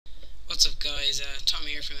guys, Tom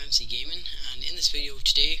here from MC Gaming, and in this video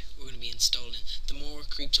today we're going to be installing the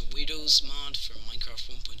MoreCreeps Weirdos mod for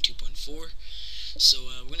Minecraft 1.2.4. So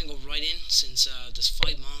we're going to go right in since there's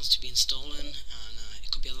 5 mods to be installing, and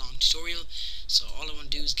it could be a long tutorial. So all I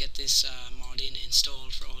want to do is get this mod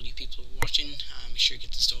installed for all you people watching. Make sure you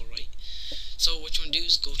get the install right. So what you want to do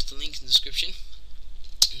is go to the link in the description.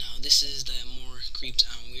 Now this is the MoreCreeps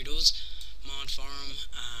Weirdos mod forum,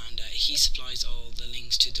 and he supplies all the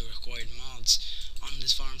links to the required mods on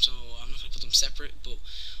this forum, so I'm not going to put them separate, but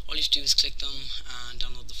all you have to do is click them and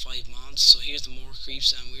download the 5 mods. So here's the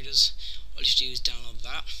MoreCreeps Weirdos. All you have to do is download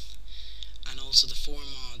that, and also the 4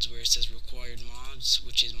 mods where it says required mods,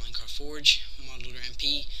 which is Minecraft Forge, Mod Loader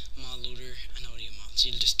MP, Mod Loader, and Audio Mod. So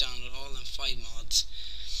you'll just download all them 5 mods,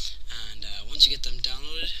 and once you get them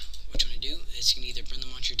downloaded, what you want to do is you can either bring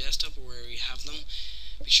them onto your desktop or wherever you have them.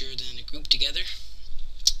 Make sure they're in a group together,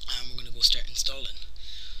 and we're going to go start installing.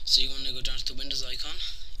 So you want to go down to the Windows icon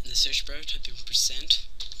in the search bar, type in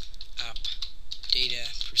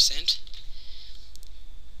 %appdata%,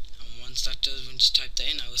 and once that does, once you type that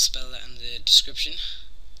in, I will spell that in the description,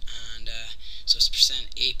 and so it's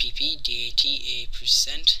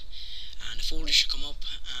 %appdata%, and a folder should come up,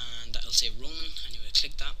 and that will say Roman, and you will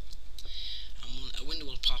click that. A window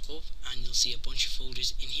will pop up and you'll see a bunch of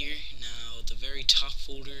folders in here. Now the very top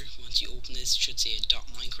folder, once you open this, should say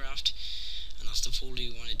 .minecraft, and that's the folder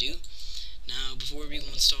you want to do. Now before we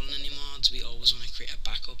go installing any mods, we always want to create a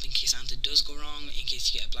backup in case anything does go wrong, in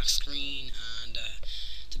case you get a black screen and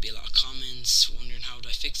there'll be a lot of comments wondering how do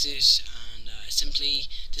I fix it, and simply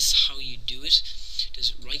this is how you do it.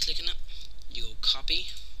 Just right click on it, you go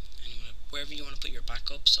copy, and wherever you want to put your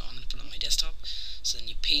backup, so I'm going to put it on my desktop. So then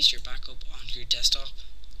you paste your backup onto your desktop.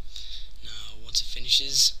 Now once it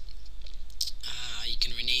finishes, you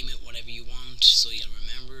can rename it whatever you want so you'll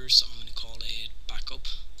remember. So I'm going to call it backup,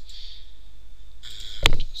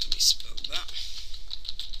 and let me spell that,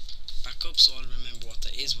 backup, so I'll remember what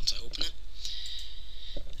that is once I open it.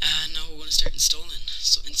 And now we're going to start installing.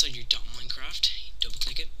 So inside your .minecraft, you double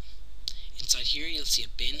click it. Inside here you'll see a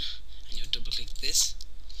bin, and you'll double click this.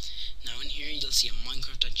 Now in here you'll see a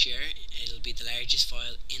minecraft.jar. It'll be the largest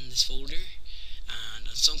file in this folder, and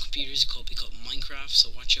on some computers it could be called Minecraft, so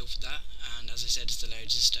watch out for that. And as I said, it's the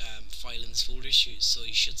largest file in this folder, so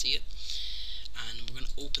you should see it. And we're going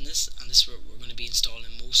to open this, and this is where we're going to be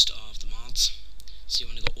installing most of the mods. So you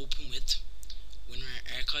want to go open with Winrar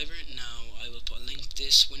Archiver. Now I will put a link to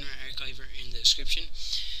this Winrar Archiver in the description,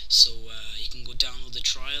 so you can go download the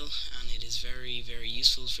trial, and it is very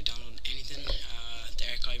useful for downloading anything. The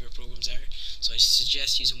archiver programs are, so I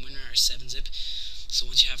suggest using Winrar or 7-zip. So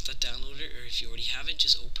once you have that downloaded, or if you already have it,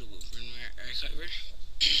 just open it with Winrar Archiver,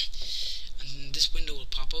 and this window will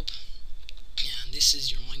pop up, and this is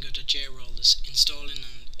your minecraft.jar where all this installing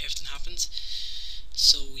and everything happens.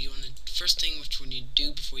 So you want to, first thing which when you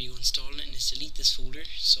do before you install it is delete this folder.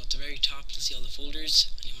 So at the very top you'll see all the folders,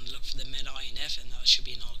 and you want to look for the meta.inf, and that should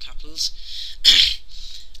be in all capitals.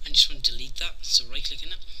 And you just want to delete that, so right click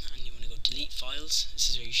on it, and you want to go delete files. This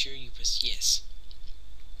is, are you sure? You press yes.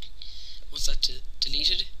 Once that's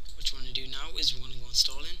deleted, what you want to do now is we're going to go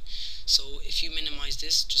installing. So if you minimize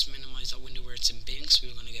this, just minimize that window where it's in bin, so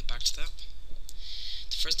we're going to get back to that.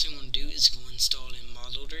 The first thing we want to do is go install in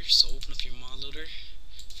Mod Loader. So open up your Mod Loader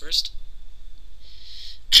first,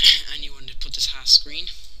 and you want to put this half screen,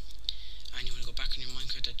 and you want to go back on your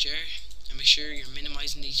minecraft.jar, and make sure you're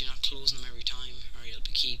minimizing these, you're not closing them every time, or you'll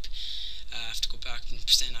keep have to go back and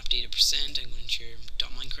 %appdata% and go into your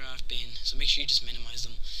 .minecraft bin. So make sure you just minimize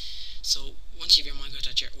them. So once you have your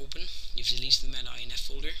minecraft.jar open, you've deleted the meta.inf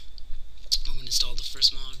folder. I'm going to install the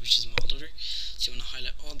first mod, which is Mod Loader. So you want to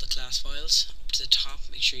highlight all the class files up to the top.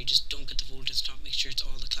 Make sure you just don't get the folder to the top, make sure it's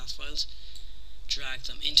all the class files. Drag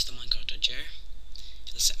them into the minecraft.jar.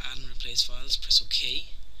 It'll say add and replace files, press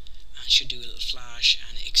OK, and it should do a little flash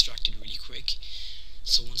and extract it really quick.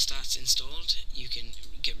 So once that's installed, you can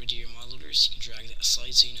get rid of your mod loaders. You can drag that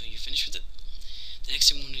aside so you know you're finished with it. The next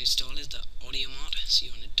thing we want to install is the audio mod. So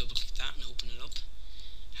you want to double click that and open it up.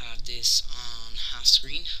 Have this on half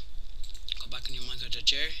screen. Go back on your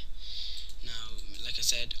minecraft.jar. Now, like I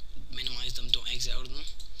said, minimize them, don't exit out of them.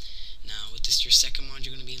 Now with this, your second mod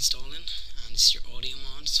you're going to be installing, and this is your audio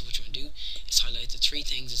mod. So what you want to do is highlight the 3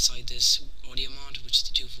 things inside this audio mod, which is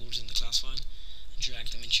the 2 folders in the class file, and drag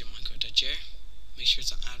them into your minecraft.jar. Make sure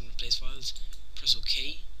it's on add and replace files, press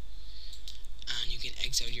OK, and you can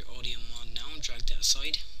exit your audio mod now and drag that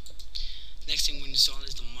aside. The next thing we're going to install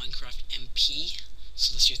is the Minecraft MP.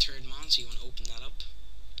 So that's your 3rd mod, so you want to open that up.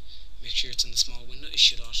 Make sure it's in the small window, it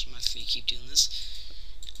should automatically keep doing this.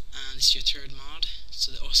 And this is your 3rd mod.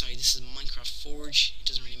 So this is Minecraft Forge, it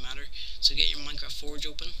doesn't really matter. So get your Minecraft Forge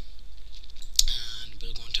open, and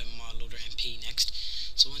we'll go into Mod Loader MP next.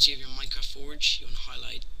 So once you have your Minecraft Forge, you want to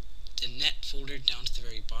highlight the net folder down to the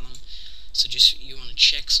very bottom. So just you want to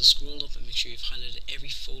check, so scroll up and make sure you've highlighted every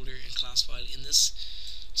folder and class file in this.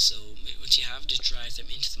 So once you have, just drag them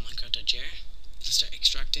into the Minecraft.jar. It'll start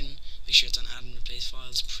extracting. Make sure it's on add and replace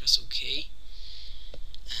files. Press OK,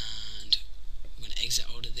 and we're going to exit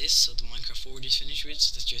out of this. So the Minecraft Forge is finished with.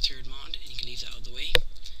 So that's your third mod, and you can leave that out of the way.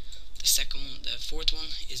 The fourth one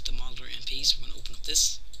is the Modeler MP. So we're going to open up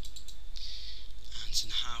this, and it's in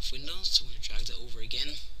the half window. So we're going to drag that over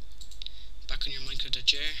again. Back on your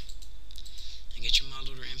Minecraft.jar, and get your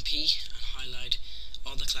Modeler MP and highlight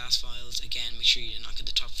all the class files. Again, make sure you knock at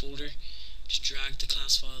the top folder. Just drag the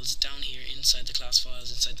class files down here inside the class files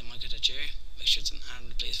inside the Minecraft.jar. Make sure it's an add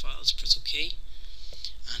and replace files. Press OK,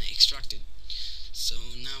 and extract it. So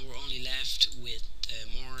now we're only left with the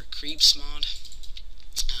MoreCreeps mod.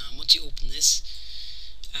 Once you open this,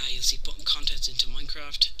 you'll see putting contents into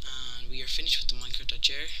Minecraft, and we are finished with the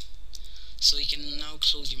Minecraft.jar. So you can now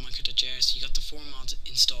close your Minecraft.jar. So you got the 4 mods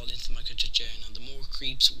installed into the Minecraft.jar. Now the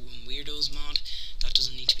MoreCreeps Weirdos mod, that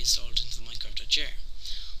doesn't need to be installed into the Minecraft.jar.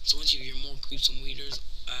 So once you have your MoreCreeps Weirdos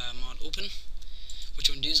mod open, what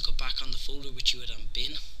you want to do is go back on the folder which you had on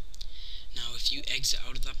bin. Now if you exit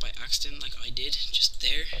out of that by accident, like I did just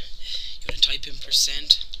there, you want to type in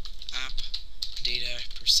 %appdata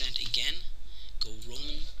 %again, go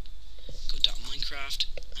Roman, go .minecraft,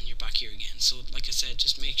 and you're back here again. So like I said,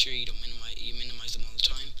 just make sure you don't minimize them all the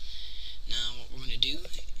time. Now what we're going to do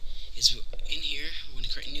is in here we're going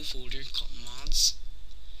to create a new folder called mods.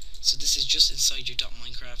 So this is just inside your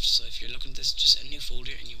 .minecraft. So if you're looking at this, just a new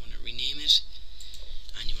folder, and you want to rename it,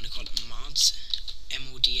 and you want to call it mods,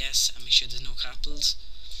 MODS, and make sure there's no capitals.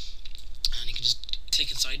 And you can just click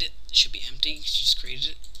inside it. It should be empty because you just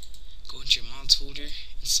created it. Go into your mods folder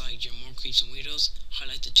inside your MoreCreeps and Weirdos,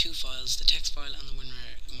 highlight the 2 files, the text file and the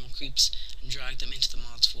Winrar MoreCreeps, and drag them into the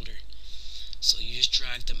mods folder. So you just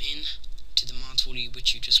drag them in to the mods folder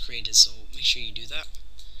which you just created, so make sure you do that.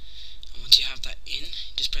 And once you have that in,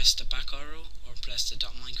 just press the back arrow or press the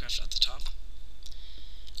 .minecraft at the top,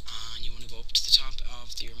 and you want to go up to the top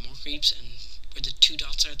of your MoreCreeps, and where the 2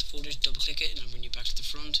 dots are at the folder, double click it and it'll bring you back to the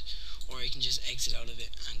front, or you can just exit out of it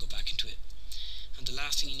and go back into it. And the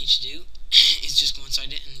last thing you need to do is just go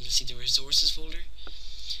inside it, and you'll see the resources folder,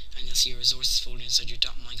 and you'll see your resources folder inside your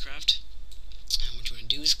 .minecraft. And what you want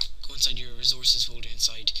to do is go inside your resources folder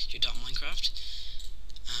inside your .minecraft,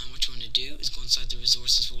 and what you want to do is go inside the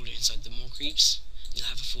resources folder inside the MoreCreeps. You'll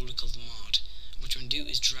have a folder called the mod. And what you want to do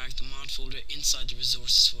is drag the mod folder inside the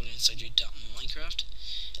resources folder inside your .minecraft.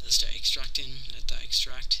 It'll start extracting, let that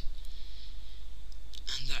extract,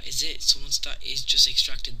 and that is it. So once that is just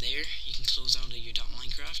extracted there, you can close out of your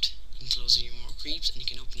 .minecraft, you can close out your MoreCreeps, and you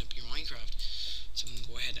can open up your Minecraft. So I'm going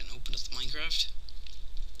to go ahead and open up the Minecraft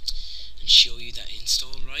and show you that it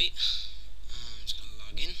installed right. I'm just going to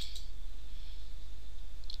log in.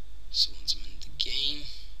 So once I'm in the game,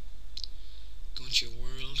 go into your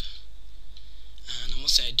world, and I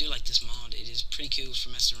must say I do like this mod. It is pretty cool for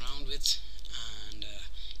messing around with, and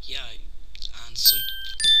yeah, and so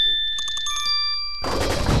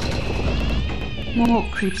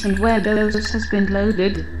MoreCreeps and Weirdos has been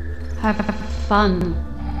loaded. Have fun.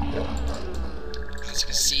 As you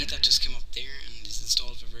can see, that just came up there and is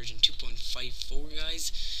installed for version 2.54,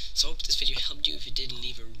 guys. So I hope this video helped you. If it did,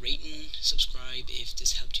 leave a rating, subscribe if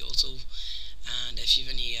this helped you also. And if you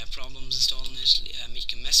have any problems installing it, you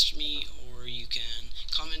can message me or you can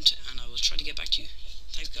comment, and I will try to get back to you.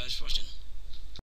 Thanks guys for watching.